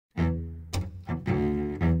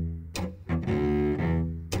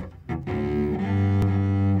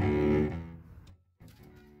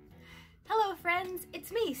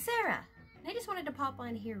Hey, Sarah! I just wanted to pop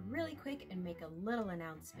on here really quick and make a little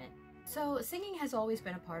announcement. So, singing has always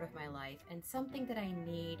been a part of my life and something that I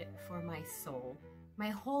need for my soul. My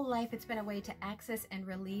whole life it's been a way to access and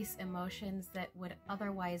release emotions that would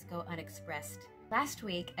otherwise go unexpressed. Last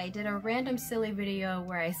week, I did a random silly video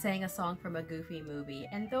where I sang a song from a Goofy movie,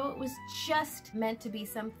 and though it was just meant to be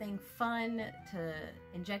something fun, to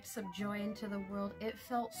inject some joy into the world, it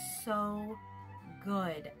felt so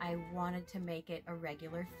good. I wanted to make it a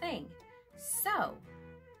regular thing. So,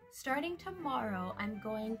 starting tomorrow, I'm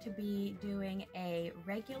going to be doing a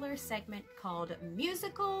regular segment called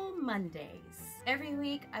Musical Mondays. Every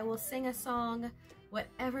week, I will sing a song,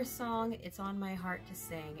 whatever song it's on my heart to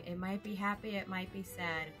sing. It might be happy, it might be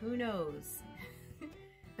sad, who knows?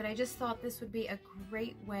 But I just thought this would be a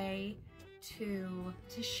great way to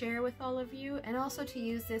share with all of you, and also to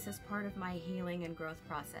use this as part of my healing and growth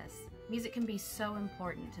process. Music can be so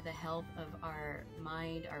important to the health of our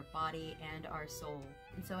mind, our body, and our soul.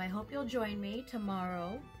 And so I hope you'll join me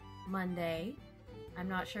tomorrow, Monday. I'm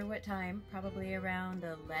not sure what time, probably around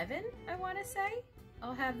 11, I want to say.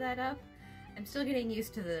 I'll have that up. I'm still getting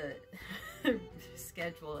used to the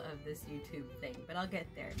schedule of this YouTube thing, but I'll get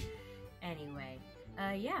there. Anyway,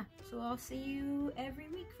 yeah, so I'll see you every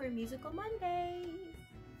week for Musical Mondays.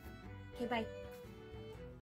 Okay, bye.